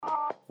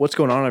What's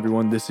going on,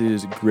 everyone? This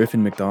is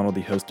Griffin McDonald,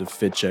 the host of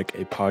Fit Check,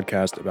 a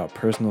podcast about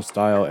personal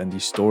style and the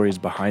stories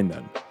behind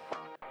them.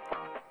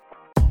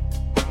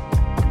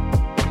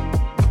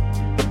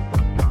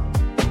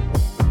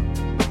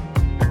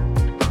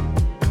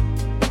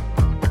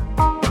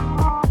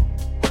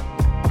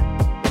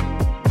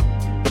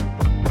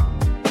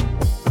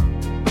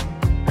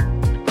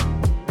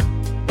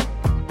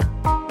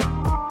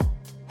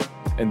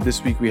 And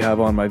this week we have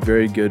on my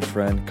very good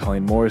friend,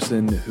 Colleen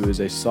Morrison, who is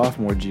a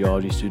sophomore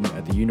geology student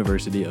at the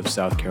University of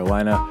South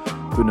Carolina,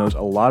 who knows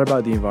a lot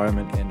about the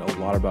environment and a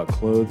lot about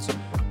clothes.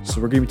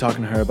 So we're going to be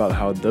talking to her about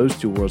how those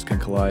two worlds can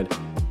collide.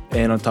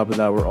 And on top of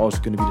that, we're also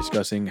going to be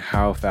discussing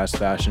how fast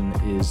fashion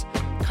is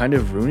kind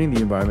of ruining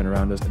the environment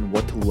around us and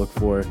what to look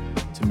for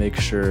to make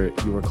sure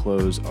your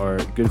clothes are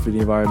good for the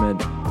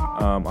environment.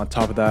 On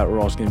top of that, we're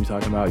also going to be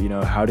talking about,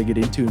 how to get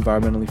into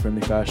environmentally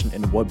friendly fashion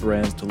and what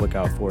brands to look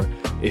out for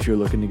if you're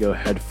looking to go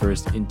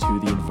headfirst into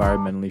the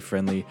environmentally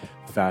friendly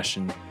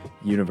fashion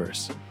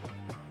universe.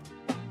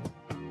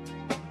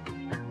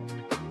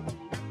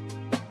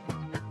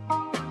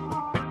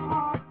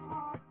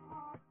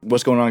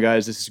 What's going on,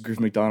 guys? This is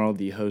Griffin McDonald,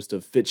 the host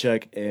of Fit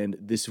Check, and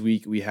this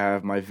week we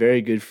have my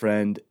very good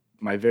friend,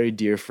 my very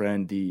dear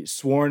friend, the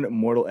sworn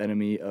mortal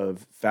enemy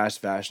of fast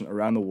fashion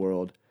around the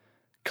world,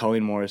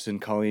 Colleen Morrison.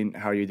 Colleen,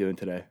 how are you doing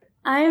today?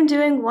 I am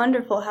doing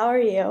wonderful. How are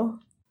you?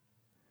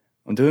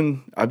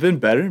 I've been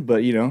better,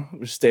 but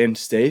we're staying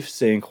safe,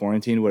 staying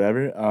quarantined,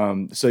 whatever.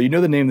 So the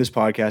name of this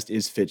podcast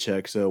is Fit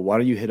Check. So why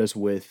don't you hit us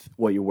with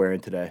what you're wearing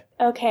today?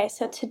 Okay,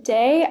 so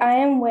today I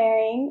am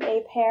wearing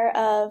a pair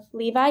of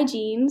Levi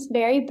jeans,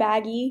 very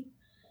baggy,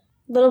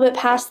 a little bit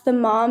past the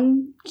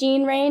mom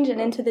jean range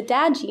and into the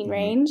dad jean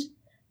range.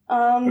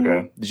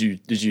 Okay.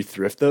 Did you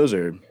thrift those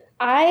or?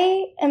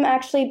 I am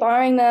actually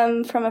borrowing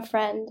them from a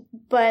friend,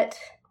 but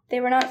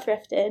they were not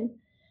thrifted.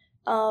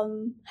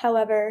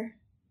 However,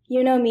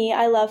 you know me,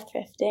 I love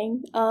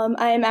thrifting.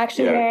 I am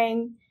actually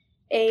wearing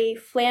a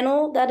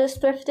flannel that is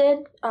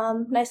thrifted,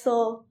 nice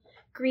little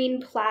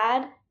green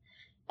plaid.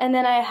 And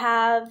then I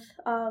have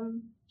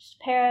just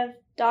a pair of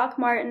Doc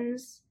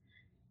Martens.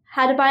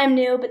 Had to buy them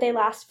new, but they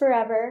last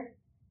forever.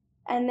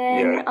 And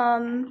then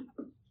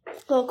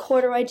a little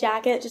corduroy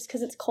jacket just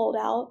because it's cold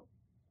out.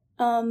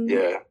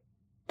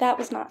 That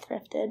was not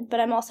thrifted, but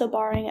I'm also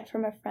borrowing it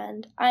from a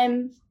friend.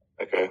 I'm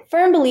a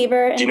firm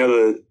believer. Do you know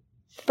the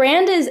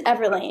brand is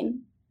Everlane?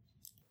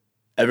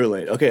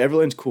 Everlane. Okay,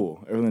 Everlane's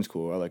cool.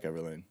 I like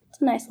Everlane.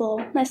 It's a nice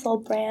little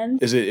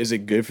brand. Is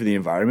it good for the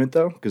environment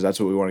though? Because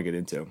that's what we want to get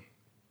into.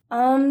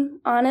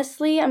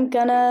 Honestly,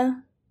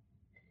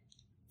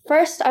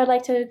 First, I'd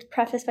like to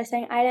preface by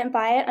saying I didn't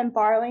buy it. I'm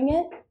borrowing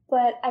it,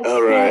 but I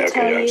can't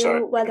tell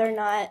you whether or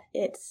not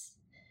it's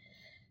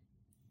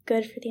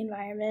good for the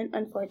environment,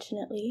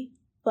 unfortunately.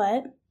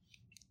 But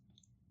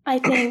I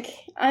think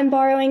I'm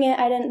borrowing it.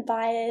 I didn't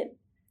buy it.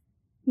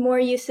 More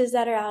uses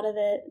that are out of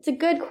it. It's a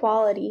good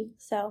quality,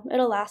 so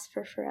it'll last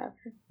for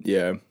forever.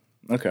 Yeah.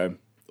 Okay.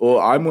 Well,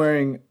 I'm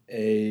wearing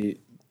a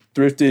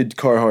thrifted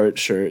Carhartt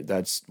shirt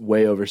that's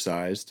way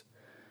oversized.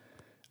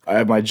 I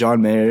have my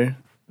John Mayer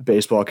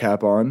baseball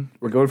cap on.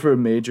 We're going for a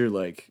major,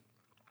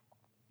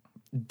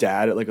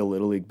 dad at, a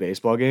Little League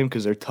baseball game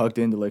because they're tucked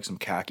into, some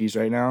khakis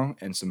right now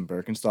and some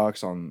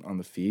Birkenstocks on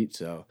the feet,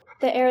 so.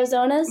 The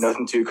Arizonas?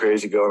 Nothing too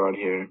crazy going on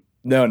here.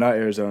 No, not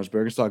Arizona's.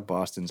 Birkenstock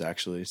Boston's,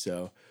 actually,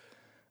 so.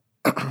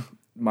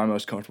 My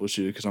most comfortable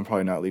shoe because I'm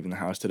probably not leaving the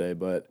house today.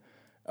 But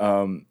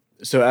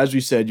so as we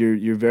said,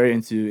 you're very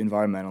into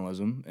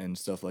environmentalism and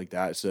stuff like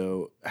that.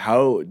 So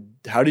how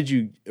did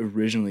you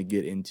originally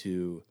get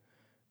into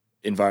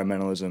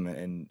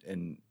environmentalism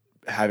and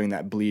having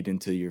that bleed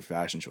into your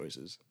fashion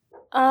choices?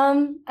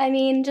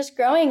 Just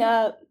growing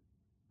up,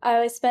 I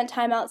always spent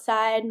time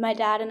outside. My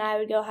dad and I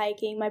would go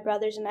hiking. My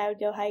brothers and I would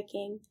go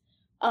hiking.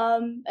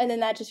 And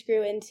then that just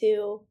grew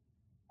into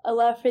a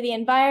love for the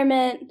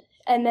environment.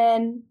 And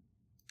then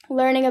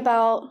learning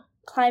about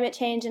climate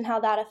change and how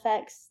that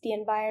affects the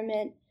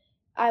environment,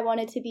 I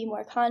wanted to be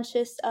more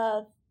conscious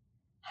of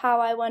how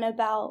I went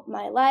about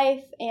my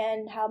life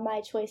and how my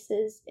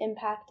choices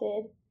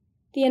impacted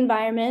the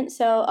environment.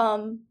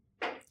 So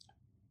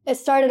it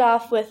started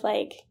off with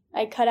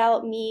I cut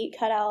out meat,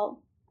 cut out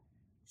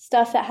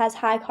stuff that has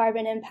high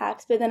carbon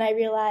impacts, but then I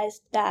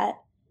realized that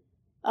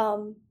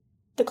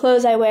the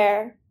clothes I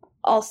wear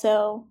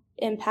also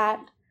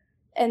impact.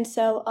 And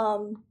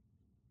so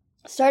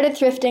started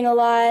thrifting a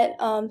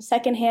lot,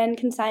 secondhand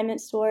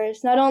consignment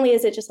stores. Not only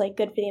is it just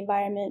good for the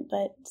environment,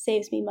 but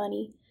saves me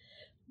money,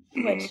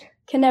 which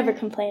can never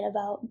complain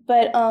about.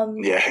 But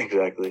yeah,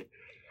 exactly.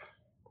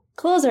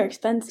 Clothes are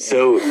expensive.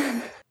 So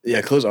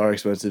yeah, clothes are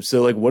expensive.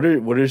 So what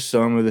are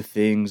some of the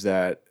things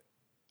that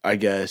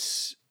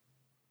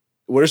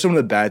what are some of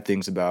the bad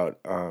things about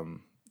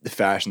the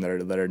fashion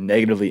that are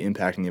negatively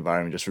impacting the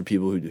environment, just for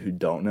people who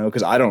don't know?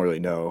 Because I don't really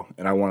know,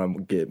 and I want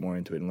to get more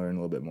into it and learn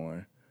a little bit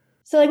more.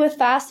 So with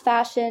fast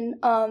fashion,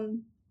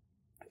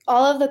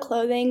 all of the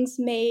clothing's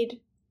made,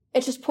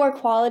 it's just poor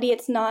quality.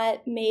 It's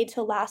not made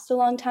to last a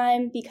long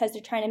time because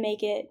they're trying to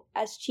make it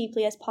as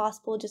cheaply as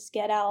possible, just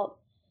get out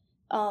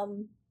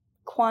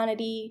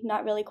quantity,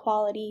 not really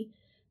quality.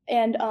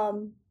 And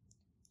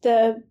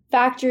the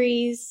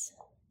factories,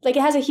 like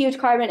it has a huge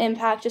carbon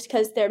impact just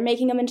because they're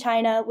making them in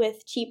China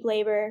with cheap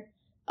labor.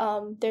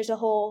 There's a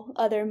whole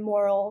other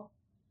moral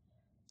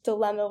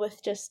dilemma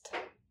with just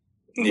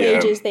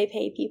wages they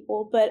pay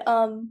people. But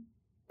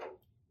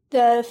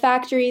the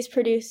factories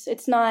produce,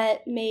 it's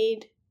not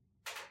made,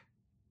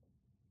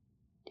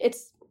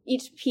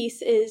 each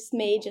piece is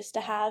made just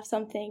to have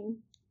something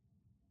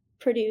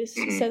produced.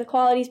 So the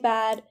quality's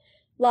bad,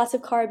 lots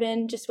of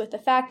carbon just with the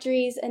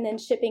factories, and then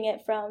shipping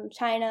it from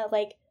China,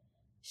 like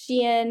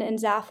Shein and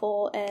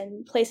Zaful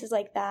and places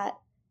like that.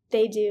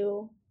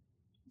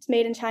 It's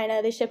made in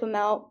China, they ship them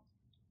out.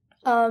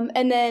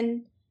 And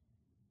then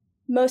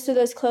most of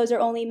those clothes are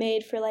only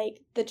made for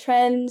like the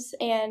trends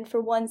and for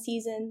one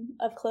season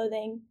of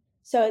clothing.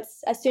 So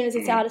it's as soon as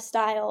it's out of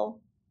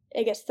style,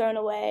 it gets thrown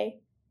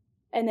away,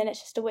 and then it's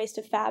just a waste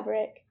of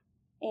fabric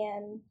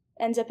and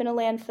ends up in a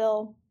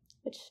landfill,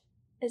 which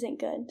isn't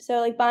good. So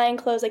like buying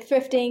clothes, like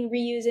thrifting,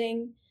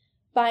 reusing,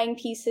 buying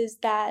pieces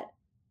that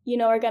you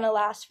know are going to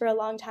last for a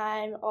long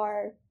time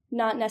are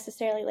not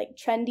necessarily like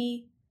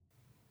trendy.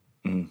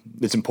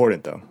 It's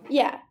important though.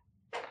 Yeah,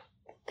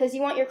 because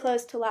you want your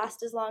clothes to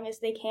last as long as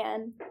they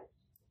can.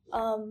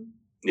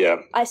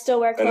 Yeah. I still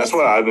wear clothes. And that's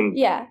what I've been...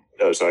 Yeah.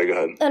 Oh, sorry, go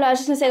ahead. And I was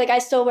just going to say, like, I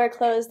still wear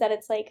clothes that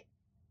it's, like,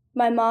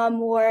 my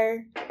mom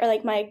wore, or,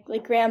 like, my,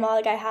 like, grandma.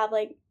 Like, I have,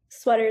 like,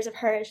 sweaters of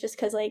hers just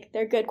because, like,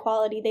 they're good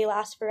quality. They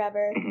last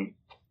forever. And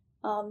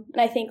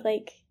I think,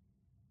 like,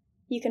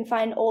 you can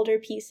find older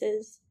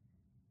pieces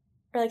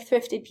or, like,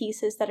 thrifted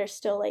pieces that are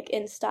still, like,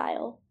 in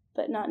style,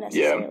 but not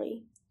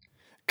necessarily.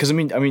 Because, I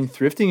mean,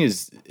 thrifting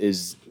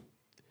is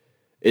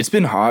it's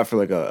been hot for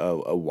like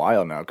a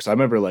while now. Because I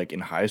remember like in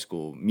high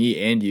school, me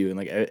and you and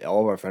like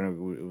all of our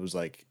friends, it was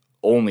like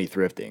only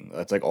thrifting.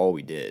 That's like all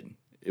we did.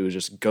 It was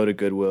just go to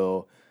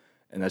Goodwill,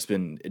 and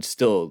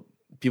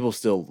people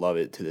still love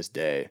it to this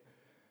day.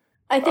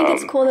 I think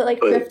it's cool that like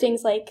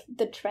thrifting's like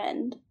the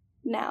trend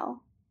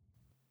now.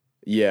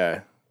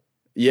 Yeah,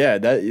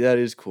 that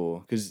is cool.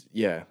 Because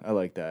I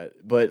like that.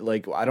 But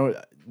like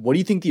what do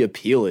you think the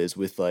appeal is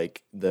with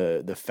like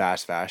the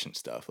fast fashion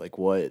stuff? Like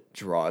what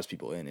draws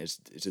people in? Is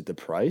it the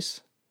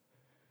price?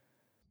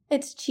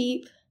 It's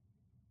cheap.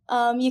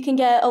 You can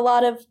get a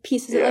lot of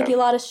pieces, like a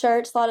lot of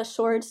shirts, a lot of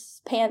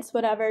shorts, pants,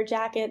 whatever,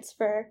 jackets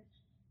for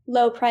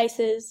low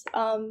prices.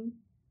 And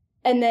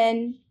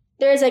then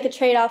there's like a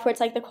trade-off where it's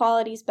like the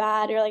quality's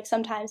bad, or like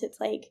sometimes it's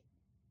like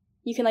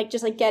you can like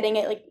just like getting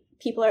it, like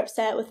people are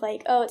upset with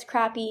like, oh, it's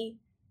crappy,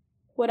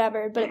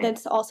 whatever. But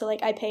that's also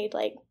like I paid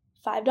like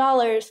 $5,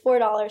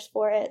 $4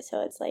 for it,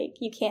 so it's like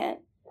you can't.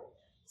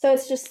 So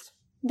it's just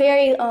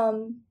very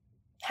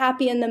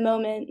happy in the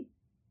moment.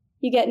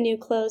 You get new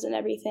clothes and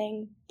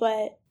everything,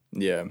 but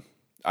yeah,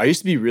 I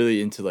used to be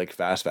really into like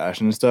fast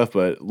fashion and stuff,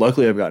 but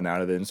luckily I've gotten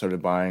out of it and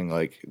started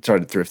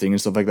thrifting and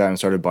stuff like that, and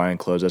started buying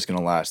clothes that's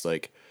gonna last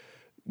like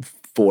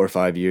 4 or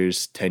 5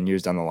 years, 10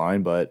 years down the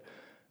line. But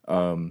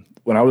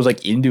when I was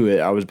like into it,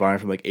 I was buying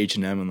from like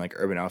H&M and like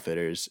Urban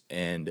Outfitters,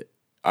 and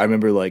I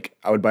remember like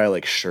I would buy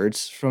like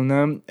shirts from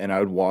them and I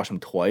would wash them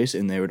twice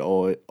and they would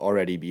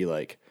already be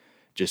like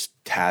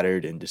just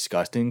tattered and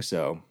disgusting.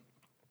 So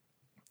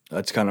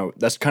that's kind of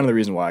the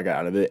reason why I got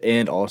out of it.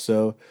 And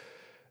also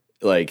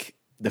like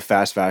the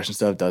fast fashion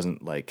stuff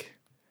doesn't look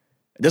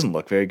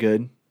very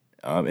good.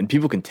 And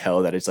people can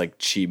tell that it's like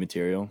cheap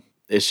material.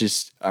 It's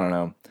just, I don't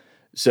know.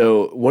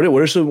 So what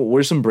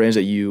are some brands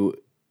that you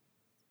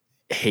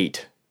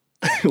hate?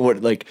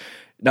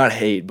 Not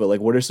hate, but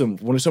like what are some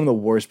of the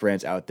worst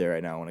brands out there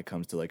right now when it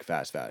comes to like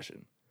fast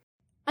fashion?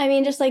 I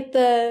mean, just like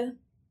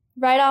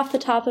right off the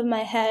top of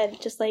my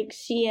head, just like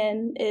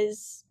Shein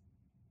is,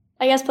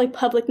 I guess, like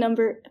public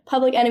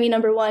enemy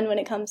number one when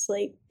it comes to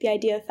like the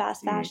idea of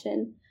fast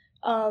fashion.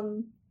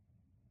 But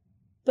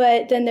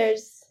then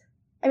there's,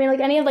 I mean, like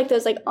any of like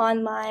those like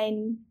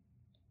online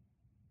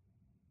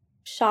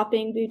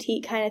shopping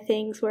boutique kind of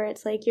things where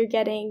it's like you're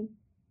getting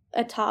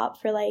a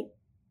top for like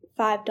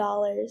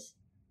 $5.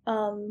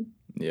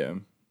 Yeah.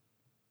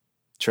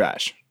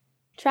 Trash.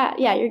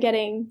 Yeah, you're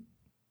getting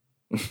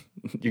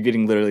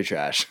literally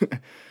trash.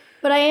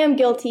 But I am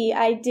guilty.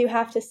 I do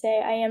have to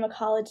say I am a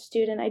college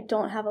student. I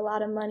don't have a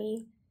lot of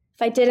money.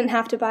 If I didn't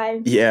have to buy...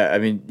 Yeah, I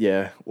mean,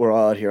 yeah, we're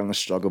all out here on the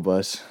struggle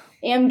bus.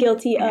 I am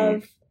guilty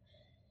of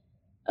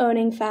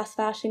owning fast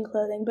fashion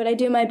clothing, but I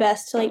do my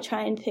best to like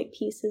try and pick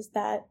pieces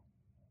that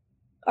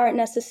aren't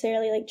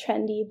necessarily like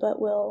trendy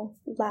but will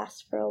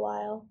last for a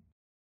while.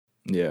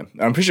 Yeah,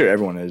 I'm pretty sure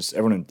everyone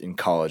in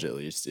college at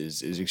least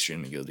is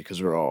extremely guilty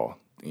because we're all,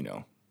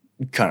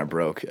 kind of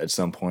broke at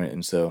some point.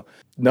 And so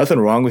nothing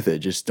wrong with it.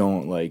 Just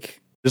don't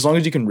like, as long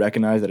as you can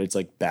recognize that it's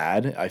like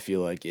bad, I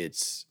feel like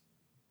it's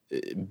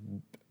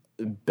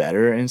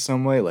better in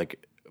some way,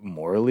 like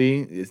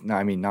morally. It's not,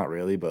 I mean, not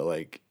really, but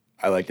like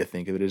I like to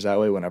think of it as that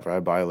way whenever I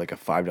buy like a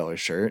 $5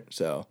 shirt.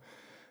 So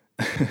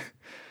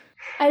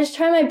I just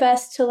try my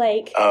best to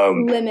like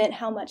limit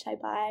how much I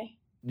buy.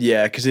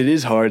 Yeah, because it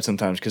is hard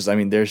sometimes because, I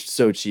mean, they're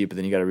so cheap, but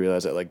then you got to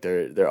realize that, like,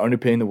 they're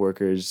underpaying the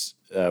workers.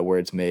 where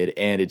it's made,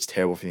 and it's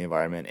terrible for the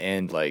environment,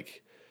 and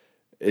like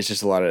it's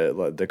just a lot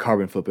of the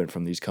carbon footprint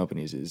from these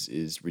companies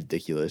is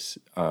ridiculous.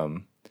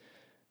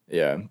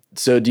 Yeah.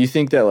 So do you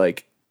think that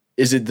like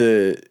is it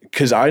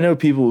because I know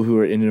people who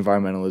are in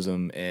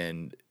environmentalism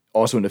and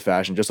also into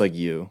fashion, just like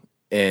you,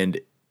 and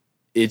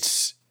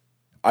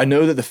I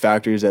know that the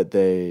factories that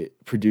they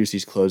produce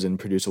these clothes in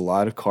produce a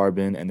lot of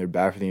carbon and they're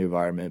bad for the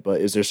environment,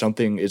 but is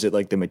it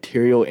like the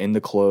material in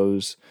the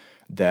clothes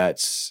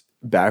that's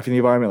bad for the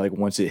environment? Like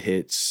once it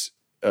hits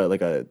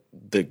like a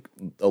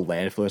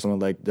landfill or something,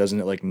 like doesn't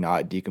it like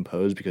not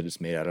decompose because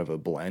it's made out of a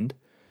blend?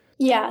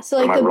 Yeah,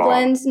 so like the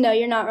blends, no,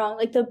 you're not wrong.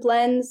 Like the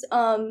blends,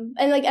 and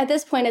like at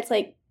this point it's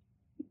like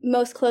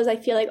most clothes I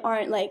feel like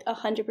aren't like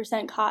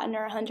 100% cotton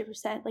or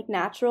 100% like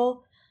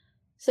natural.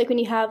 So like when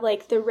you have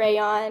like the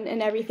rayon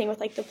and everything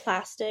with like the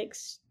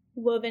plastics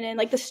woven in,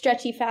 like the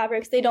stretchy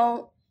fabrics, they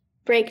don't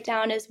break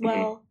down as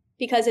well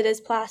because it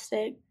is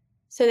plastic.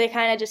 So they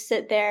kind of just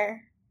sit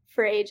there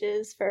for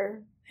ages,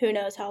 for who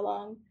knows how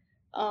long.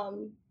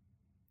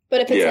 But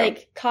if it's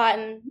like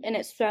cotton and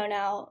it's thrown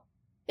out,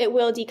 it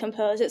will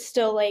decompose. It's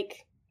still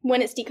like,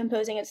 when it's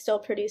decomposing, it's still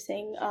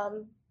producing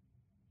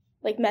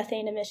like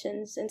methane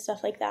emissions and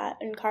stuff like that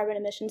and carbon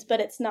emissions,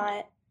 but it's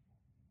not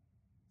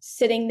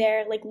sitting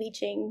there like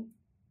leaching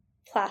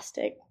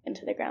plastic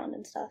into the ground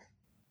and stuff.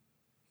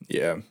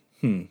 Yeah.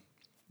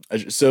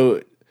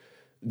 So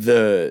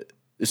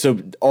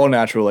all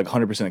natural, like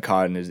 100%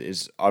 cotton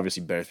is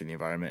obviously better for the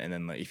environment. And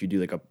then like if you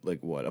do a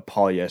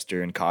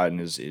polyester and cotton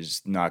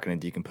is not going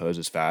to decompose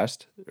as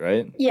fast,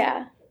 right?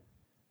 Yeah.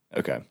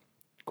 Okay,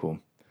 cool.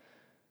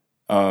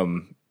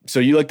 So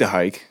you like to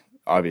hike,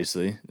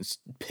 obviously. Let's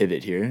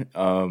pivot here.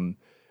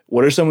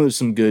 What are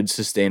some good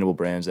sustainable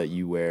brands that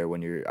you wear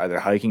when you're either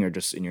hiking or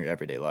just in your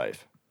everyday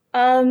life?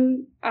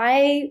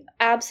 I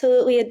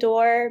absolutely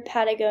adore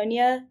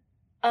Patagonia.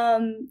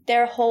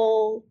 Their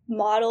whole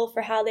model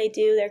for how they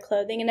do their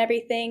clothing and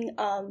everything.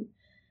 Obviously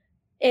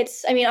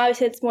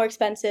it's more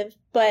expensive,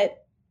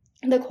 but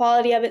the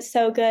quality of it's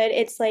so good.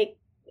 It's like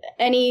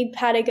any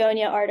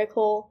Patagonia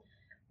article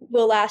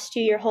will last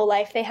you your whole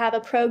life. They have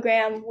a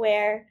program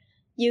where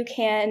you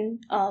can,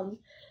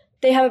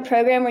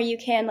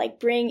 like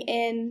bring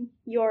in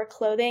your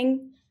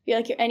clothing,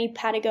 any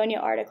Patagonia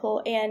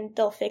article, and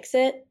they'll fix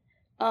it.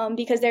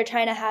 Because they're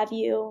trying to have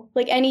you,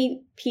 like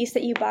any piece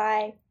that you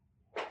buy,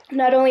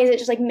 not only is it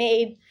just like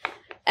made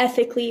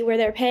ethically where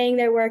they're paying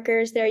their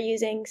workers, they're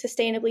using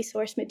sustainably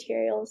sourced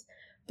materials,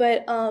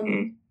 but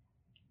and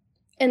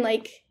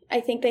like I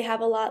think they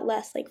have a lot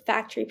less like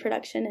factory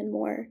production and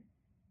more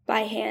by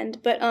hand,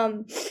 but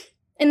and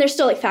there's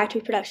still like factory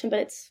production, but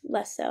it's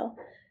less so.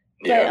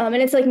 Yeah. But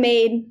and it's like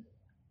made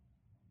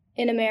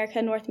in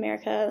America, North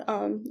America,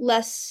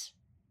 less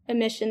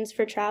emissions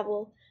for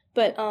travel,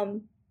 but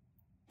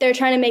they're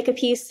trying to make a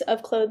piece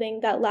of clothing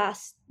that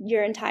lasts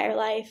your entire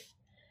life.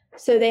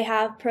 So they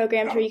have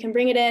programs where you can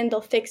bring it in,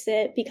 they'll fix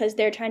it because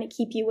they're trying to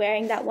keep you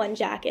wearing that one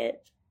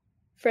jacket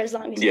for as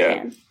long as you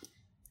can.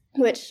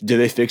 Do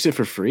they fix it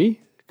for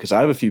free? Because I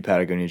have a few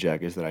Patagonia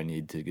jackets that I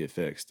need to get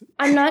fixed.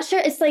 I'm not sure.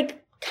 It's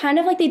like kind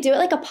of like they do it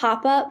like a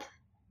pop-up,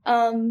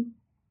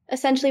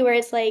 essentially where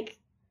it's like,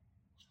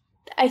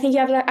 I think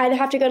you either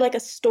have to go to like a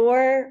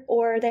store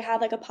or they have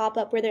like a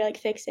pop-up where they're like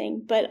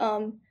fixing. But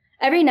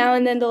every now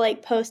and then they'll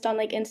like post on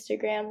like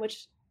Instagram,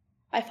 which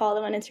I follow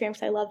them on Instagram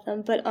because I love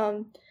them. But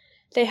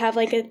they have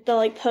like they'll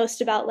like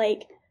post about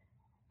like,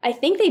 I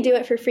think they do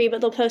it for free,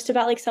 but they'll post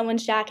about like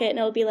someone's jacket and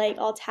it'll be like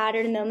all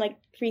tattered and then like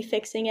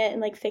refixing it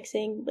and like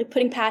fixing, like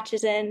putting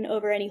patches in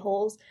over any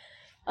holes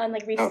and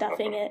like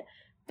restuffing it.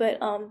 But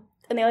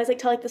and they always like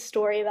tell like the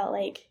story about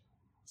like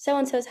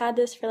so-and-so's had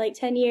this for like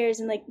 10 years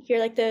and like hear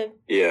like the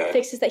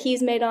fixes that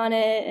he's made on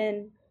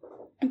it.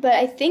 But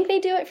I think they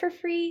do it for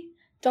free.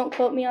 Don't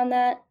quote me on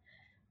that.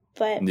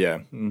 But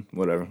yeah,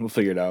 whatever. We'll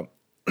figure it out.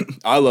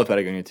 I love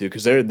Patagonia too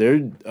because they're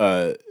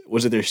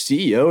was it their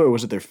CEO or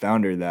was it their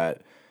founder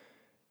that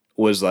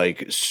was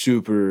like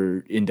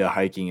super into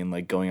hiking and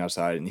like going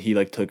outside, and he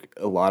like took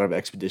a lot of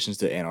expeditions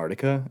to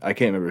Antarctica. I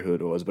can't remember who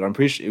it was, but I'm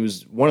pretty sure it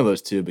was one of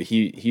those two. But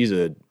is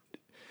it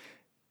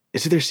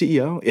their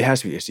CEO? It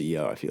has to be their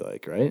CEO. I feel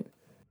like, right?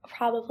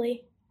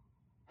 Probably.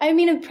 I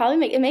mean,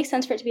 it makes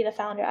sense for it to be the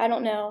founder. I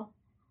don't know.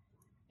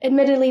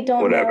 Admittedly,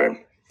 don't know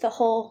the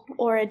whole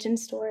origin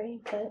story,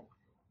 but.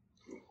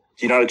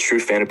 You're not a true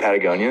fan of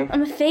Patagonia?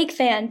 I'm a fake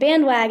fan.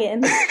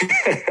 Bandwagon.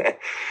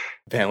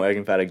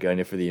 Bandwagon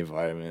Patagonia for the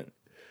environment.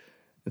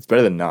 It's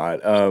better than not.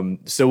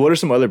 So what are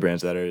some other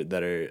brands that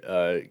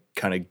are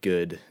kind of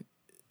good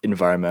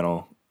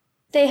environmental?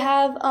 They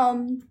have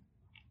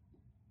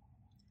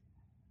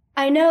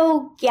I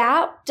know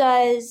Gap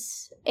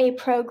does a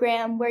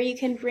program where you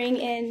can bring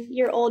in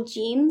your old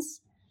jeans.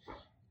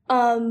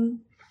 And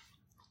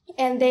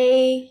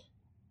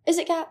is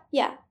it Gap?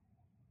 Yeah.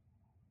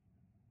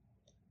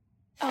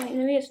 Oh,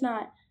 maybe it's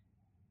not.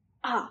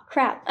 Ah,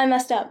 crap. I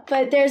messed up.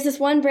 But there's this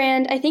one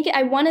brand,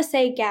 I want to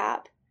say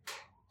Gap,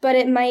 but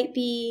it might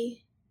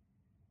be,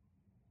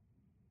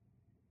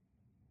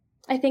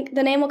 I think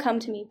the name will come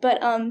to me, but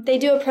they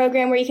do a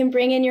program where you can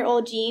bring in your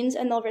old jeans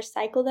and they'll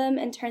recycle them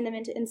and turn them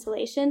into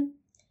insulation.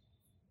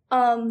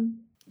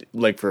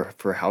 Like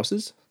for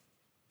houses?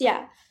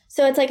 Yeah.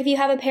 So it's like if you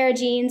have a pair of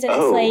jeans and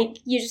it's like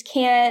you just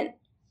can't,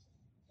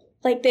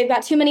 like they've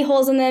got too many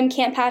holes in them,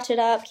 can't patch it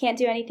up, can't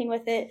do anything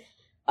with it.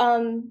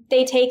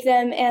 They take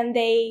them and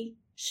they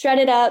shred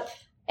it up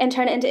and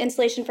turn it into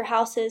insulation for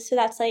houses. So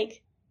that's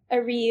like a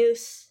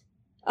reuse.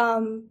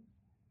 Because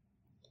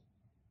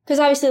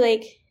obviously,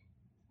 like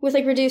with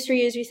like reduce,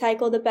 reuse,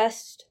 recycle, the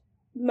best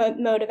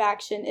mode of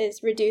action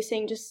is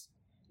reducing, just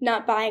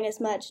not buying as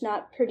much,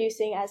 not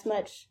producing as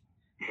much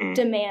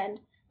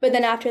demand. But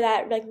then after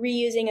that, like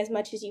reusing as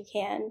much as you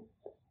can.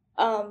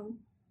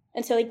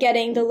 And so like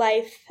getting the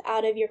life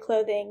out of your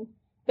clothing,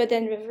 but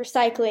then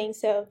recycling.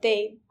 So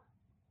they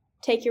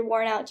take your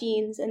worn out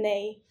jeans and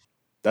they.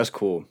 That's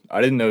cool. I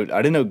didn't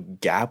know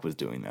Gap was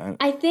doing that.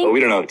 I think we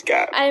don't know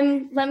Gap.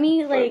 Let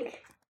me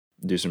like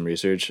do some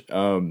research.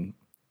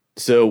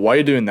 So while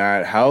you're doing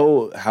that,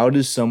 how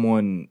does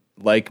someone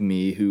like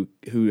me who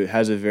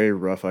has a very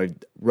rough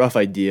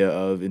idea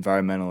of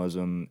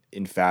environmentalism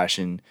in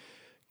fashion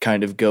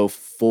kind of go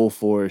full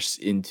force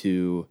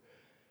into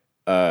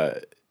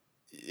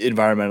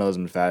environmentalism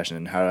in fashion,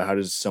 and how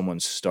does someone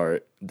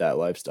start that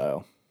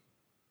lifestyle?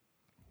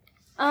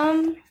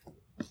 I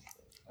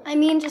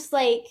mean, just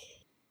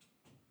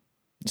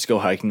go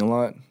hiking a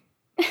lot.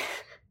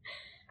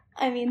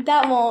 I mean,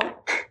 that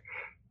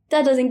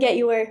doesn't get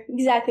you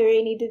exactly where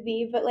you need to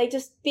be, but like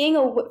just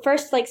being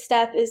first like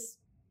step is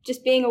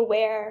just being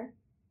aware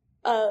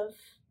of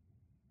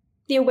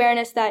the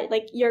awareness that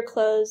like your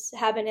clothes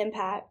have an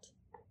impact.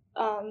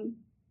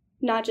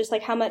 Not just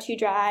like how much you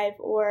drive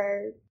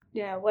or,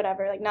 you know,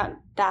 whatever, like not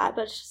that,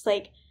 but it's just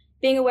like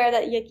being aware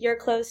that your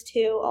clothes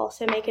too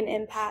also make an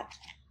impact.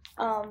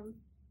 And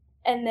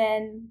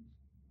then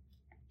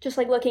just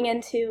like looking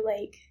into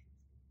like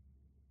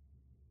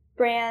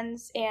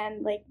brands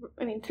and like,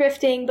 I mean,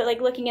 thrifting, but like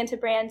looking into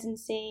brands and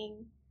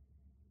seeing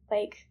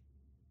like,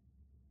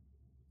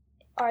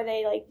 are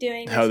they like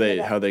doing how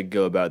they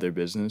go about their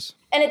business?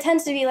 And it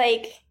tends to be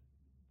like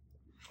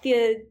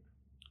the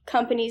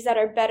companies that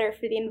are better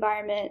for the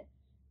environment,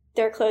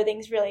 their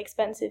clothing's really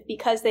expensive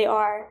because they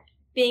are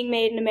being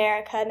made in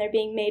America and they're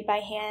being made by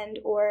hand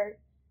or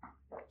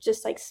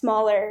just like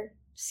smaller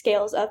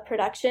scales of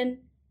production,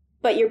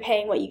 but you're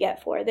paying what you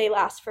get for. They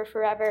last for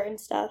forever and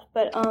stuff.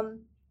 But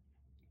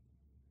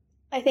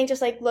I think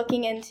just like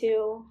looking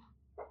into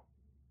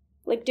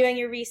like doing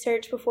your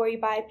research before you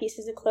buy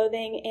pieces of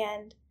clothing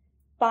and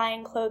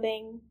buying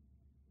clothing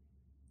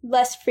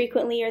less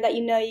frequently or that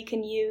you know you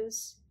can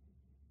use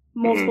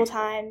multiple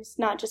times,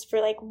 not just for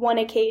like one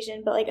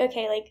occasion, but like,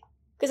 okay, like,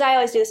 because I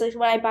always do this, like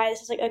when I buy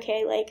this, it's like,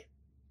 okay, like,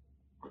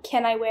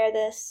 can I wear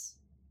this?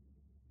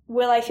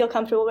 Will I feel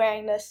comfortable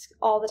wearing this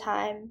all the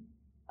time?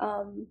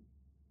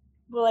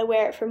 Will I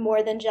wear it for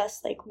more than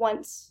just like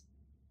once?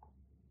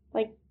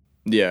 Like,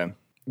 yeah,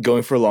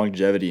 going for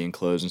longevity in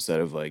clothes instead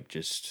of like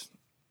just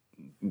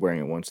wearing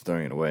it once,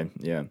 throwing it away.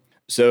 Yeah.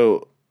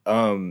 So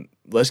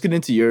let's get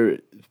into your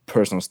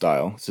personal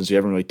style since we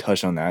haven't really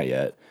touched on that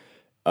yet.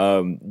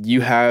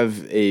 You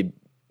have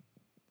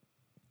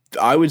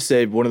I would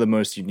say one of the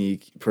most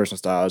unique personal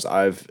styles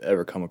I've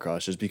ever come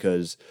across, just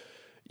because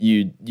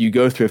you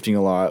go thrifting a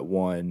lot.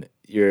 One,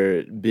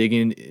 you're big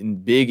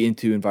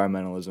into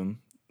environmentalism,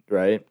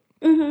 right?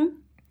 Mm-hmm.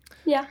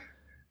 Yeah.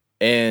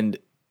 And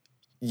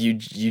you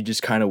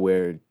just kind of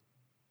wear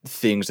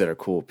things that are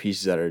cool,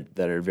 pieces that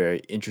are very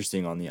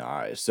interesting on the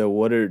eye. So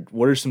what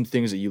are some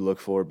things that you look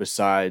for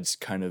besides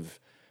kind of,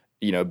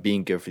 you know,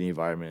 being good for the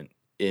environment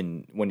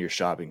when you're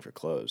shopping for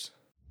clothes?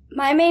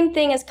 My main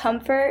thing is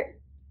comfort.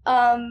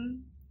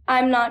 I'm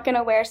not going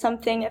to wear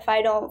something if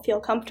I don't feel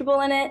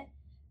comfortable in it.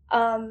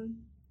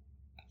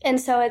 And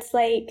so it's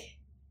like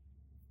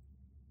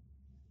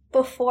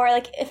before,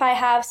 like if I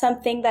have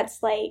something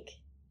that's like,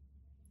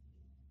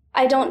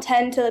 I don't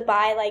tend to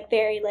buy like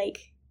very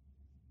like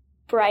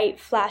bright,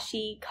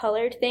 flashy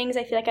colored things.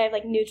 I feel like I have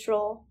like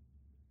neutral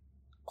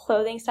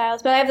clothing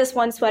styles, but I have this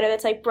one sweater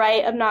that's like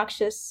bright,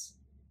 obnoxious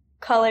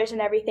colors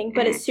and everything,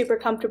 but it's super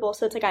comfortable.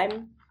 So it's like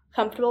I'm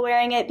comfortable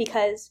wearing it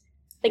because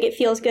like it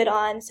feels good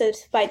on. So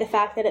despite the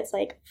fact that it's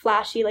like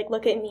flashy, like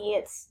look at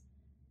me,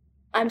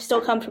 I'm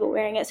still comfortable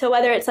wearing it. So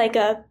whether it's like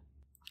a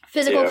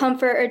physical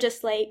comfort or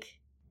just like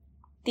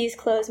these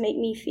clothes make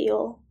me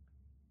feel,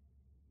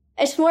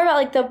 it's more about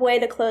like the way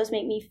the clothes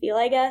make me feel,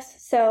 I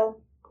guess.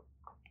 So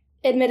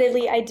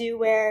admittedly, I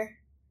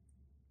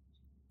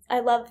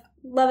love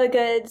a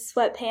good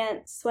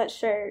sweatpants,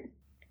 sweatshirt.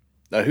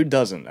 Who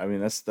doesn't? I mean,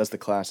 that's the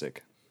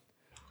classic.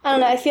 I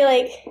don't know. I feel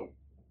like,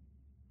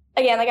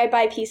 again, like I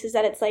buy pieces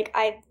that it's like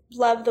I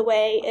love the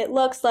way it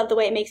looks, love the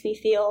way it makes me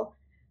feel.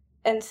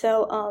 And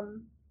so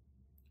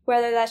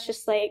whether that's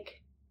just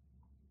like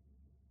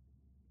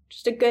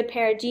just a good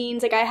pair of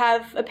jeans, like I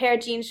have a pair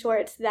of jean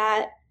shorts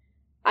that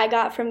I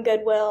got from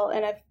Goodwill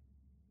and have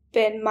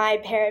been my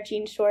pair of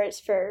jean shorts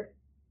for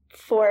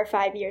 4 or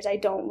 5 years. I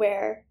don't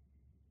wear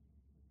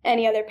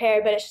any other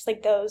pair, but it's just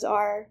like those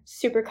are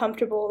super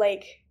comfortable,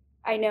 like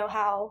I know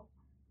how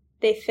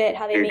they fit,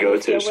 how they Your make me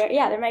feel. go-tos.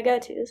 Yeah, they're my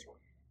go-tos.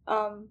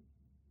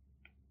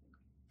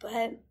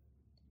 But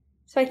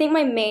so I think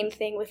my main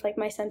thing with like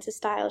my sense of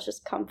style is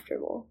just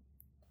comfortable.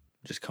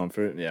 Just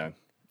comfort, yeah.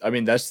 I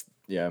mean,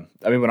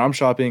 when I'm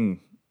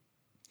shopping,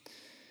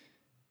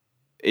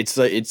 it's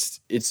like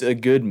it's a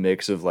good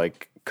mix of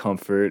like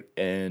comfort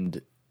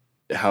and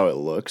how it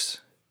looks,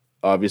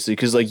 obviously,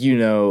 because like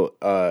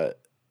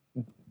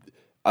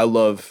I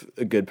love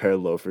a good pair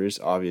of loafers,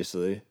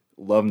 obviously,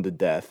 love them to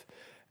death.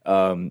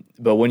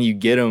 But when you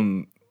get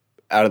them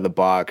out of the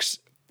box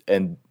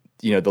and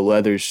the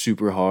leather's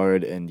super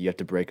hard and you have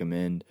to break them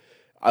in,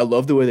 I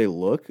love the way they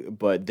look,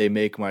 but they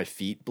make my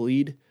feet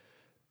bleed.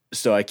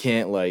 So I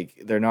can't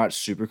they're not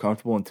super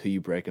comfortable until you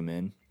break them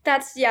in.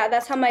 That's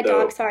how my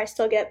dogs are. I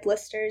still get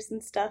blisters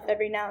and stuff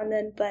every now and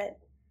then, but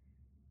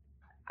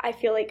I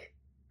feel like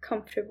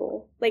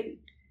comfortable. Like,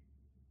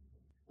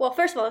 well,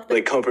 first of all,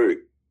 Like comfort.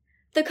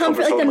 the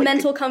comfort, like the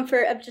mental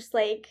comfort of just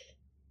like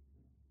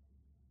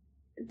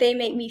they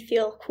make me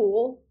feel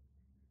cool.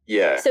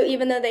 Yeah. So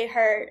even though they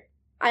hurt,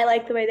 I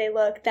like the way they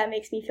look. That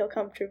makes me feel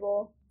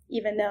comfortable,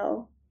 even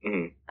though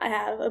I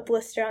have a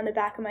blister on the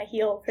back of my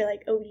heel for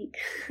like a week.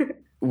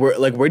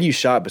 Where do you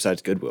shop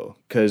besides Goodwill?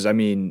 Because I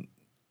mean,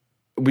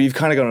 we've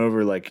kind of gone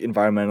over like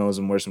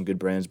environmentalism, what are some good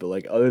brands, but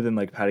like other than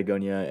like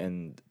Patagonia,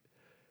 and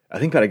I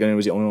think Patagonia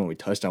was the only one we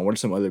touched on. What are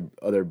some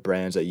other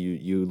brands that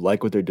you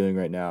like what they're doing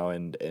right now,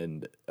 and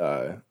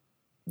do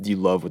you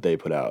love what they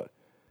put out?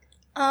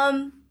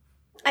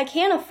 I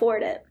can't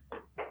afford it,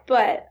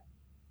 but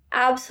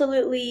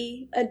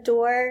absolutely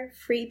adore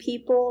Free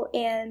People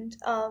and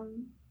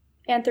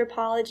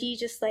Anthropologie.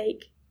 Just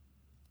like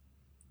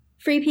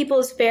Free People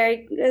is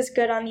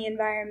good on the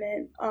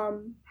environment.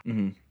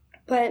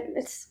 But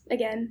it's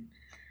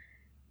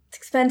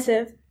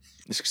expensive.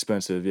 It's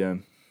expensive, yeah.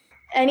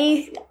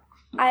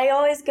 I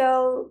always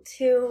go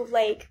to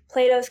like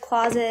Plato's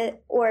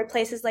Closet or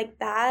places like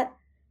that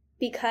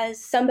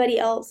because somebody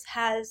else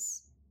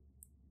has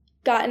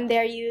gotten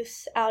their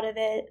use out of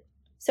it.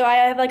 So I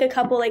have like a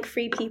couple like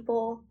Free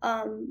People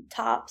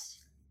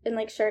tops and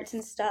like shirts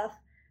and stuff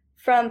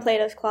from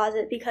Plato's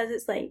Closet because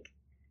it's like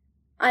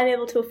I'm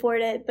able to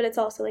afford it, but it's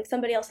also like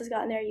somebody else has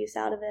gotten their use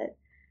out of it.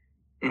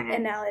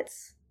 And now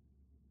it's...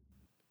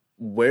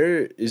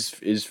 Where is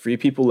Free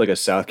People like a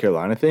South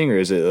Carolina thing, or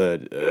is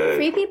it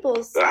Free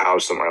People's a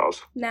house somewhere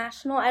else?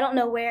 National. I don't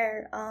know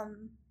where.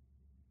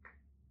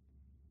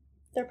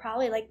 They're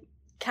probably like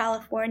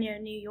California,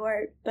 New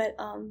York, but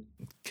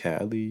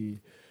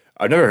Cali.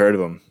 I've never heard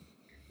of them.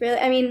 Really?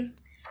 I mean,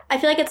 I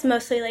feel like it's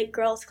mostly like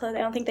girls' clothes. I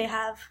don't think they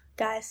have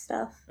guys'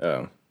 stuff.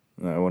 Oh,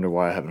 I wonder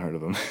why I haven't heard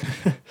of them.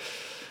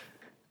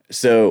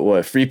 So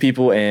what? Free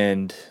People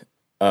and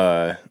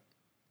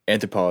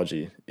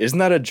Anthropologie. Isn't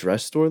that a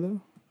dress store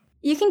though?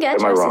 You can get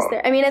dresses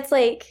there. I mean, it's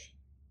like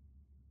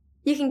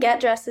you can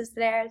get dresses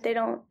there.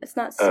 It's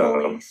not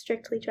solely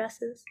strictly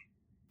dresses.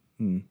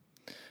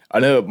 I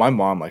know my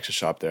mom likes to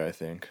shop there, I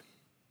think.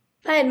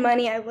 If I had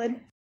money, I would.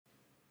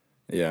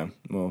 Yeah,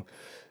 well,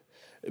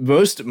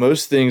 most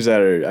things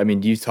that are, I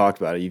mean, you've talked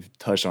about it, you've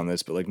touched on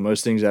this, but like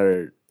most things that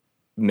are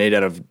made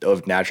out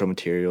of natural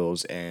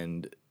materials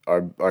and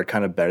are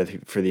kind of better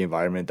for the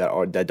environment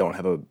that don't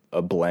have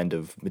a blend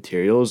of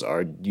materials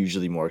are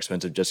usually more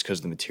expensive just because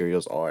the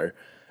materials are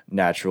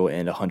natural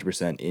and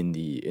 100% in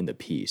the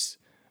piece,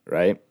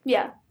 right?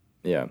 Yeah.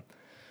 I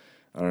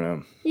don't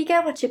know. You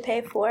get what you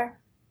pay for.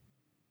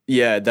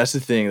 Yeah, that's the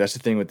thing. That's the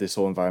thing with this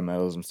whole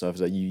environmentalism stuff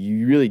is that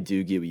you really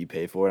do get what you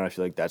pay for, and I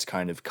feel like that's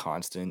kind of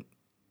constant,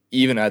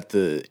 even at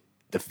the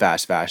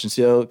fast fashion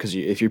sale. Because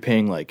if you're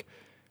paying like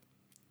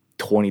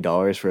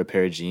 $20 for a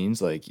pair of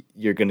jeans, like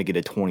you're gonna get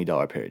a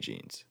 $20 pair of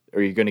jeans,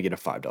 or you're gonna get a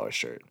 $5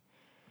 shirt.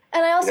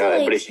 And I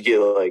also but if you get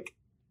like,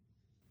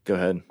 go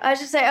ahead. I was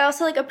just say I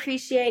also like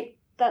appreciate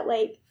that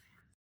like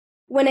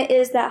when it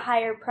is that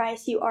higher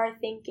price, you are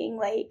thinking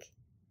like,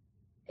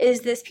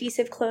 is this piece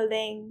of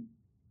clothing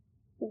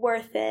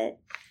worth it?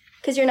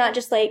 Because you're not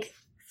just like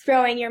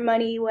throwing your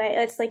money away.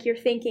 It's like you're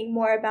thinking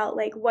more about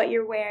like what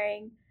you're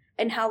wearing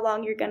and how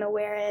long you're gonna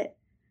wear it,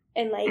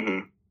 and like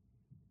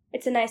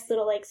it's a nice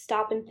little like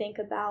stop and think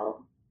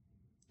about,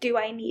 do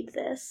I need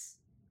this?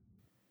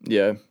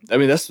 Yeah, I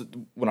mean that's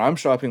when I'm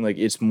shopping. Like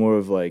it's more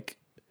of like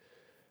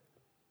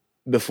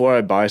before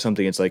I buy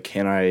something, it's like,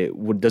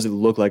 does it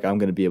look like I'm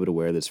gonna be able to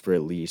wear this for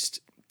at least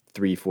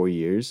 3-4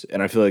 years?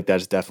 And I feel like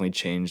that's definitely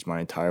changed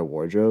my entire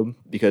wardrobe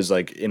because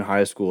like in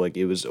high school, like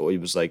it was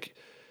like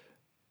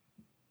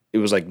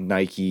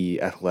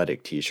Nike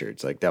athletic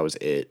t-shirts, like that was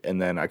it.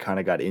 And then I kind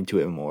of got into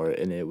it more,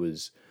 and it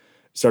was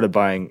started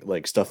buying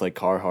like stuff like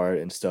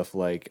Carhartt and stuff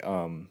like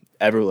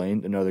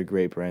Everlane, another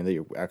great brand that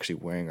you're actually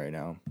wearing right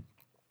now.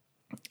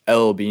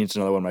 LL Bean's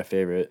another one of my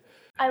favorite.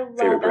 I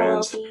love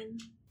LL Bean.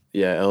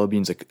 Yeah, LL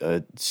Bean's like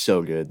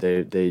so good.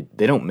 They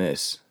don't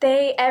miss.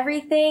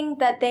 Everything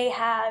that they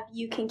have,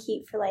 you can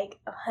keep for like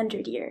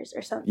 100 years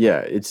or something. Yeah,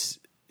 it's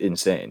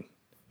insane.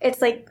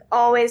 It's like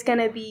always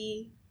gonna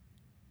be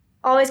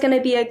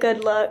a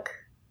good look,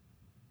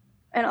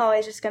 and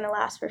always just gonna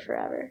last for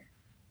forever.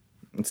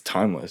 It's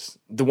timeless.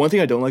 The one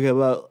thing I don't like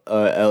about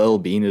LL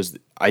Bean is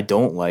I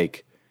don't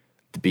like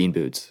the bean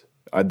boots.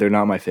 They're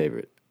not my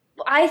favorite.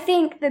 I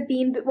think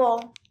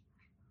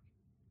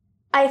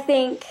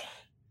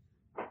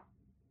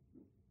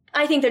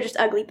I think they're just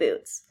ugly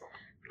boots.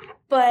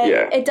 But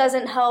Yeah. it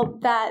doesn't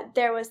help that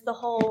there was the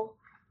whole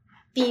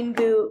bean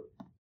boot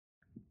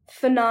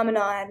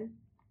phenomenon,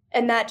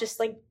 and that just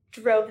like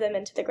drove them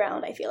into the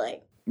ground, I feel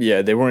like.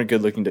 Yeah, they weren't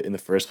good looking in the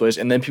first place.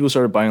 And then people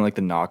started buying like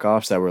the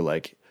knockoffs that were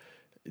like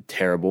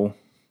terrible,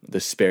 the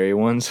Sperry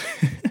ones.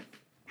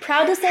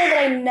 Proud to say that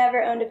I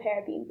never owned a pair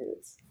of bean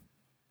boots.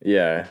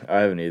 Yeah, I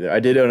haven't either. I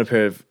did own a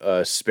pair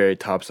of Sperry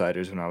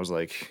topsiders when I was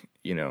like,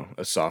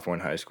 a sophomore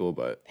in high school,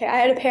 but I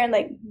had a pair in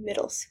like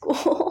middle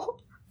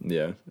school.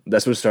 yeah,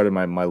 that's what started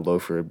my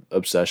loafer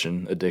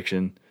obsession,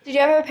 addiction. Did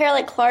you ever have a pair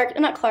like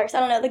not Clarks,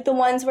 I don't know, like the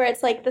ones where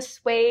it's like the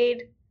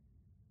suede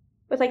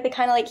with like the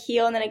kind of like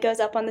heel and then it goes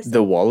up on the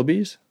The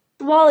Wallabies?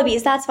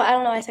 Wallabies, that's why. I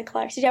don't know why I said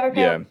Clarks. Did you ever have a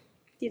pair? Yeah.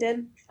 You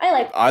did? I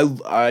like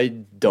I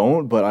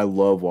don't, but I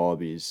love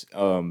Wallabies.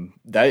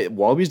 That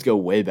Wallabies go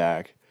way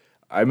back.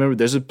 I remember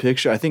there's a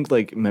picture, I think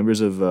like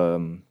members of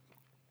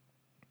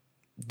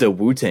the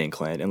Wu-Tang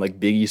Clan and like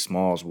Biggie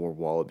Smalls wore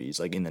Wallabies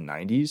like in the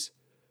 90s.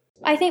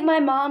 I think my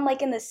mom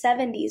like in the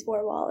 70s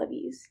wore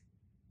Wallabies.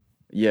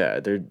 Yeah,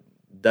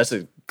 that's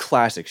a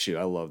classic shoe.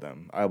 I love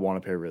them. I want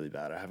a pair really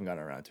bad. I haven't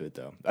gotten around to it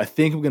though. I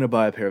think I'm gonna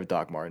buy a pair of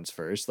Doc Martens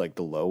first, like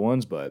the low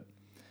ones, but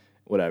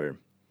whatever.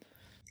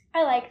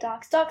 I like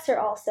Docs. Docs are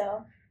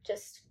also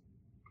just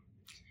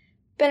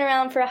been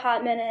around for a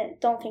hot minute.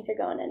 Don't think they're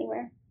going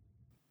anywhere.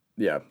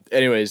 Yeah.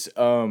 Anyways,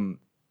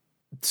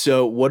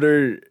 so what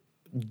are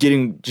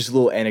getting just a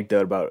little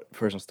anecdote about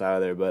personal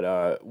style there,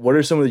 but what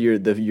are some of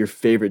your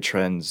favorite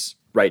trends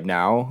right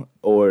now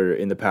or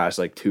in the past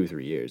like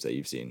 2-3 years that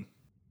you've seen?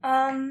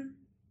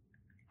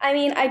 I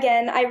mean,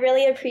 again, I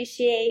really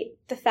appreciate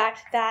the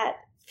fact that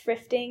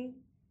thrifting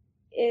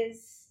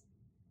is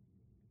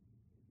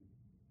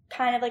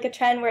kind of like a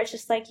trend where it's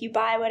just like you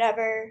buy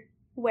whatever,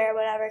 wear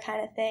whatever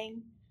kind of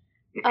thing.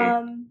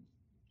 Mhm.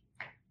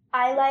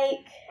 I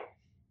like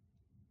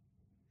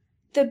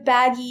the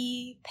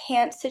baggy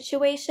pants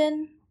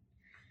situation.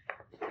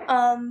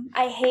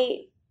 I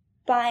hate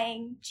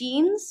buying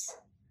jeans.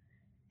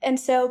 And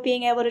so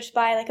being able to just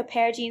buy like a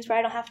pair of jeans where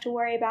I don't have to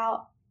worry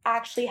about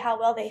actually how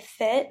well they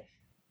fit.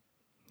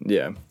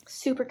 Yeah.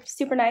 Super,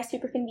 super nice,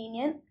 super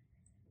convenient.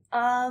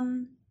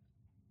 I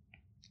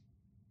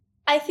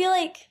feel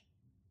like,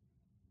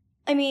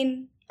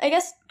 I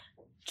guess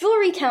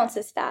jewelry counts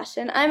as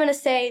fashion. I'm going to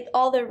say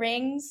all the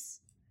rings.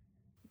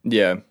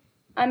 Yeah.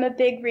 I'm a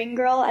big ring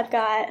girl. I've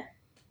got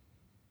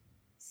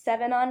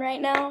 7 on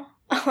right now.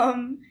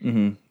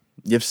 Mm-hmm.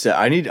 I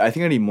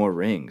think I need more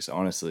rings,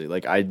 honestly.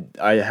 Like I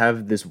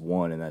have this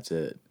one and that's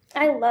it.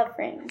 I love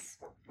rings.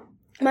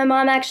 My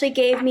mom actually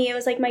gave me, it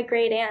was like my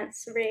great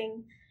aunt's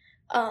ring.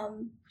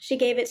 She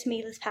gave it to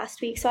me this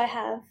past week, so I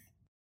have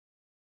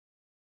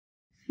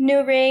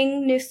new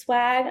ring, new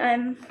swag.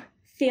 I'm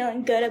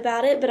feeling good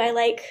about it, but I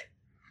like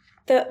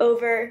the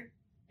over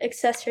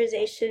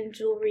accessorization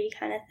jewelry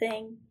kind of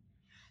thing.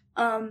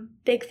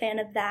 Big fan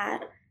of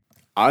that.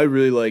 I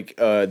really like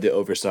the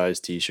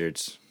oversized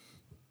t-shirts.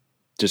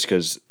 Just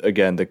because,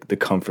 again, the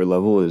comfort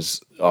level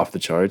is off the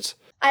charts.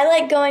 I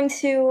like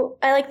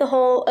the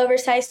whole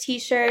oversized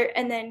t-shirt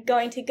and then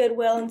going to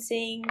Goodwill and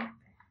seeing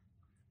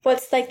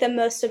what's like the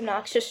most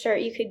obnoxious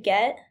shirt you could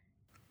get.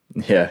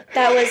 Yeah.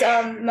 That was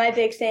my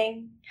big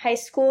thing. High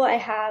school, I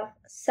have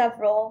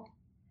several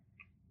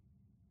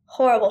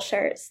horrible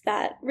shirts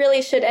that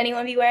really, should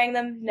anyone be wearing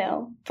them?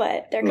 No.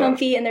 But they're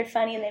comfy and they're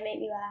funny and they make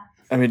me laugh.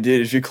 I mean,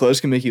 dude, if your clothes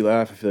can make you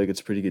laugh, I feel like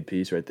it's a pretty good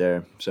piece right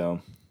there.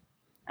 So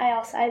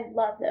I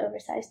love the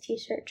oversized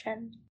t-shirt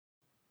trend.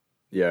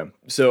 yeah.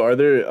 So are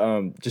there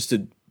just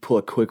to pull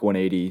a quick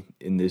 180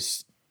 in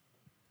this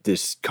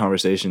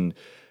conversation,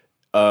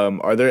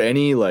 are there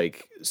any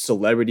like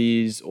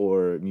celebrities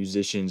or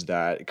musicians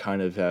that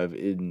kind of have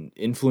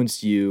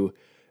influenced you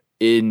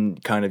in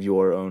kind of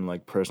your own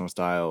like personal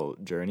style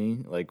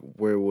journey? Like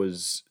where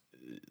was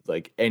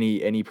like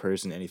any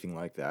person, anything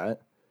like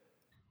that?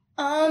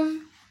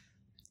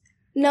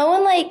 No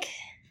one like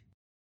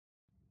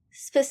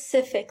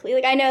specifically.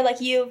 Like I know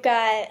like you've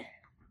got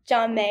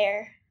John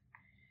Mayer.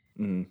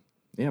 Mm-hmm.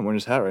 Yeah, I'm wearing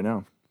his hat right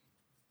now.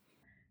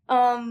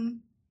 I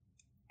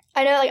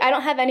know like I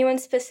don't have anyone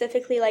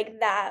specifically like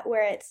that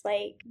where it's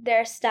like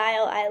their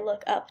style I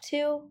look up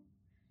to.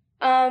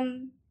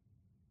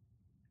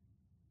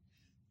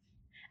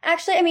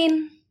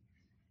 Actually,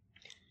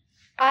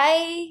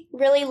 I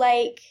really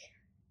like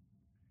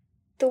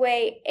the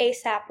way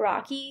A$AP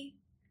Rocky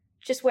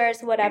just wears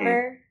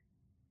whatever.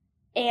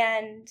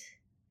 And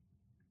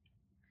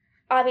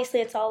obviously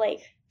it's all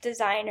like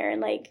designer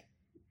and like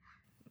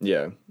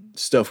yeah,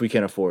 stuff we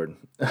can't afford.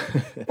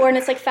 or and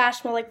it's like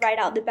fashionable like right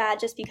out the bat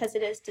just because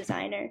it is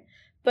designer.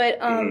 But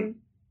I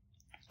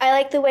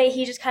like the way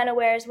he just kind of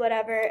wears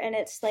whatever and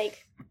it's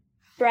like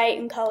bright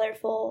and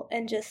colorful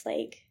and just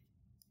like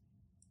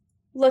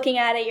looking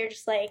at it you're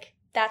just like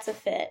that's a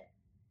fit.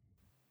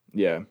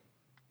 Yeah.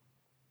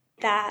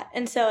 that.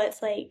 And so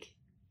it's like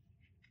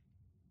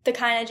the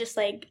kind of just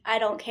like, I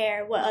don't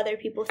care what other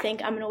people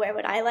think, I'm going to wear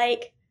what I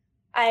like.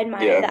 I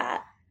admire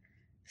that.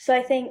 So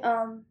I think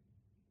I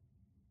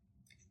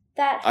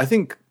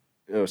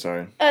was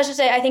just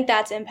saying, I think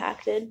that's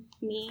impacted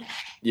me.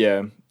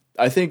 Yeah.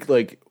 I think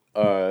like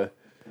I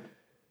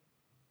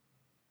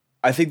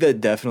think that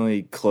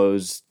definitely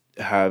clothes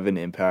have an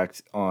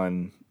impact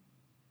on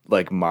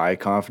like my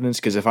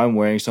confidence, because if I'm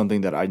wearing something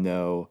that I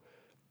know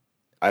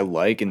I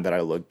like and that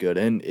I look good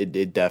in,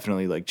 it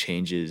definitely like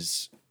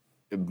changes,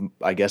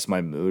 I guess,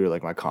 my mood or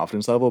like my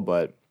confidence level.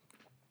 But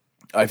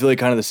I feel like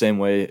kind of the same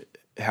way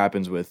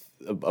happens with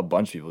a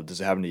bunch of people. Does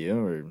it happen to you?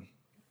 Or?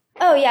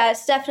 Oh yeah,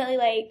 it's definitely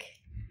like,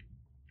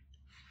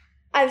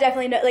 I've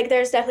definitely like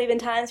there's definitely been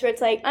times where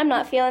it's like, I'm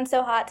not feeling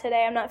so hot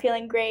today, I'm not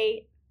feeling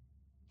great,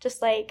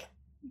 just like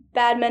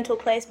bad mental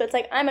place, but it's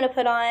like I'm gonna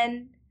put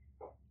on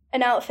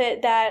an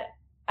outfit that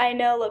I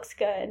know looks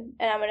good,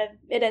 and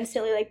it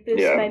instantly like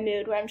boosts my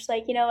mood, where I'm just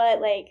like, you know what,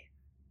 like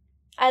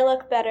I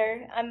look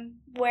better, I'm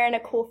wearing a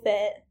cool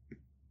fit,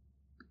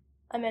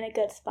 I'm in a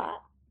good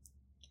spot.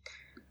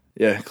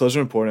 Yeah, clothes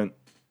are important.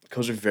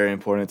 Clothes are very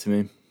important to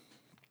me.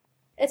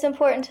 It's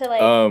important to like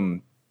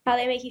how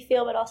they make you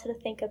feel, but also to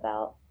think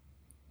about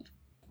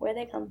where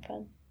they come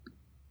from.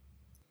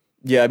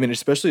 Yeah, I mean,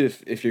 especially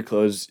if your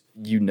clothes,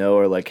 you know,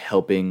 are like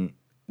helping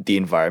the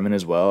environment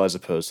as well, as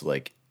opposed to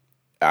like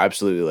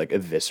absolutely like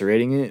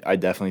eviscerating it. I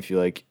definitely feel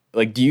like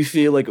do you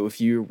feel like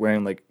if you're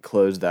wearing like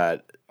clothes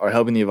that are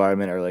helping the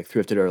environment, or like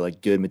thrifted, or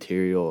like good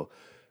material,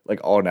 like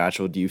all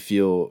natural, do you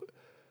feel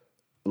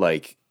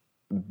like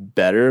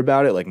better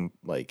about it,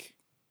 like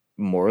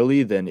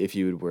morally, than if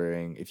you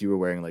were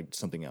wearing like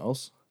something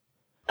else?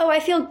 Oh, I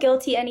feel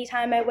guilty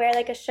anytime I wear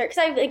like a shirt,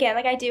 because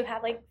I do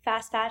have like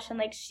fast fashion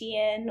like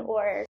Shein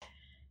or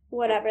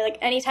whatever, like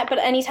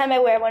anytime I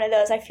wear one of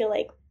those, I feel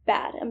like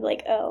bad. I'm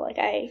like, oh, like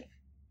I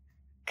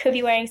could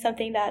be wearing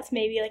something that's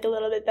maybe like a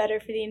little bit better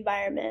for the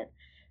environment,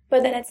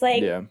 but then it's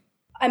like,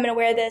 I'm gonna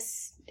wear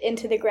this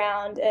into the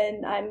ground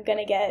and I'm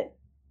gonna get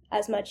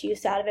as much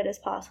use out of it as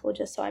possible,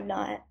 just so I'm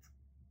not,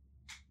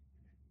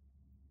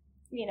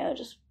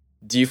 just.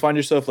 Do you find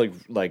yourself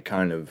like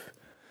kind of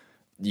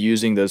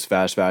using those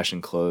fast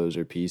fashion clothes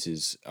or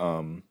pieces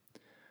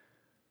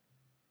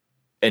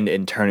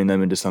and turning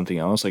them into something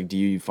else? Like, do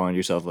you find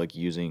yourself like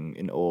using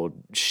an old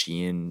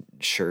Shein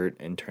shirt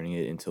and turning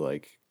it into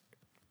like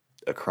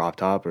a crop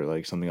top or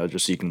like something else,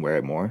 just so you can wear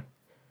it more?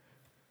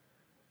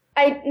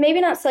 I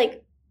maybe not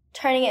like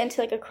turning it into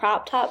like a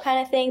crop top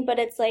kind of thing, but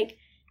it's like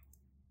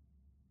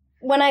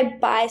when I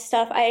buy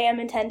stuff, I am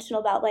intentional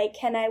about like,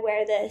 can I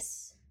wear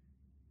this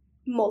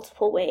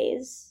multiple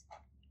ways?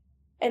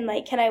 And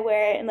like, can I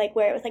wear it and like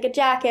wear it with like a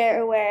jacket,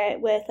 or wear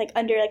it with like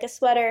under like a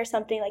sweater or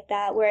something like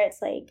that, where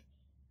it's like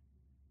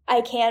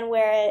I can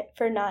wear it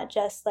for not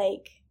just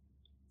like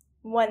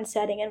one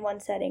setting and one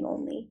setting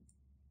only.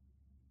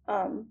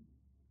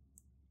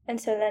 And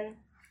so then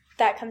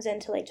that comes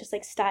into like just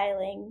like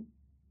styling.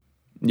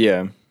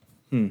 Yeah.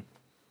 You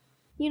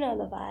know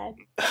the vibe.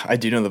 I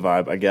do know the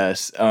vibe, I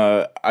guess.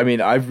 I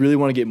mean, I really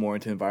want to get more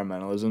into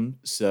environmentalism.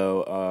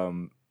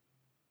 So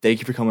thank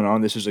you for coming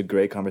on. This was a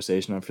great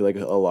conversation. I feel like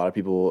a lot of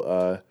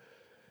people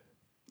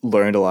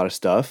learned a lot of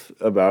stuff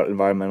about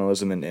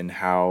environmentalism and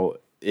how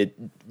it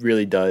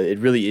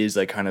really is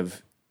like kind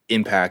of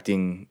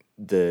impacting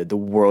the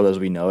world as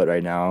we know it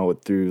right now,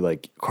 through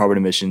like carbon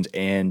emissions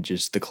and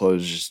just the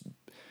clothes just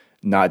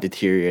not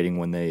deteriorating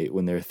when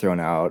they're thrown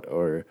out,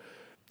 or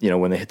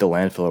when they hit the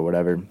landfill or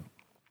whatever.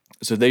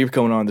 So thank you for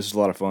coming on. This was a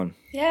lot of fun.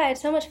 Yeah,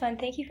 it's so much fun.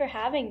 Thank you for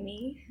having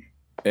me.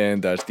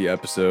 And that's the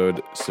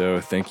episode.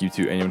 So thank you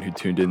to anyone who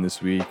tuned in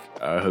this week.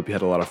 I hope you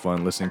had a lot of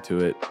fun listening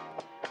to it,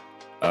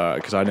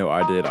 because I know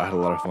I did. I had a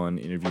lot of fun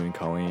interviewing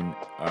Colleen,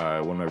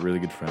 one of my really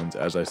good friends,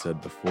 as I said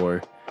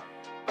before.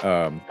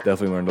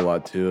 Definitely learned a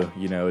lot too.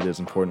 It is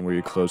important where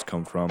your clothes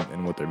come from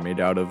and what they're made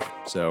out of.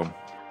 So,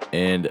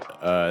 and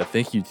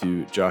thank you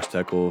to Josh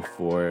Teckel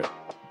for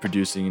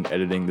producing and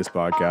editing this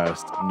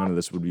podcast. None of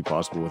this would be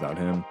possible without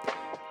him.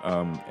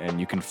 And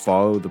you can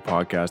follow the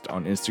podcast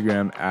on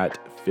Instagram at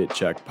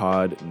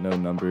FitCheckPod. No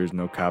numbers,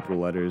 no capital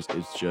letters.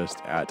 It's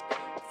just at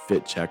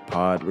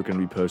FitCheckPod. We're going to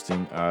be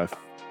posting,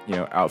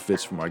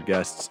 outfits from our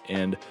guests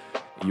and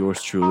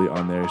yours truly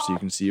on there, so you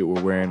can see what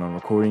we're wearing on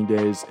recording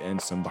days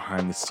and some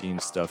behind the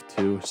scenes stuff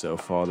too. So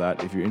follow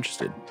that if you're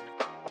interested.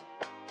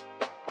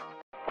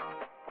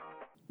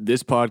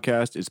 This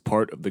podcast is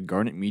part of the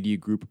Garnet Media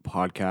Group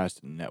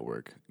podcast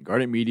network.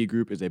 Garnet Media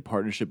Group is a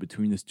partnership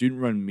between the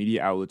student-run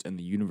media outlets and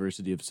the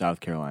University of South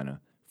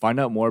Carolina. Find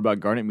out more about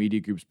Garnet Media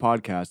Group's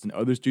podcast and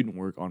other student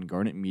work on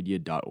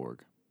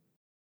garnetmedia.org.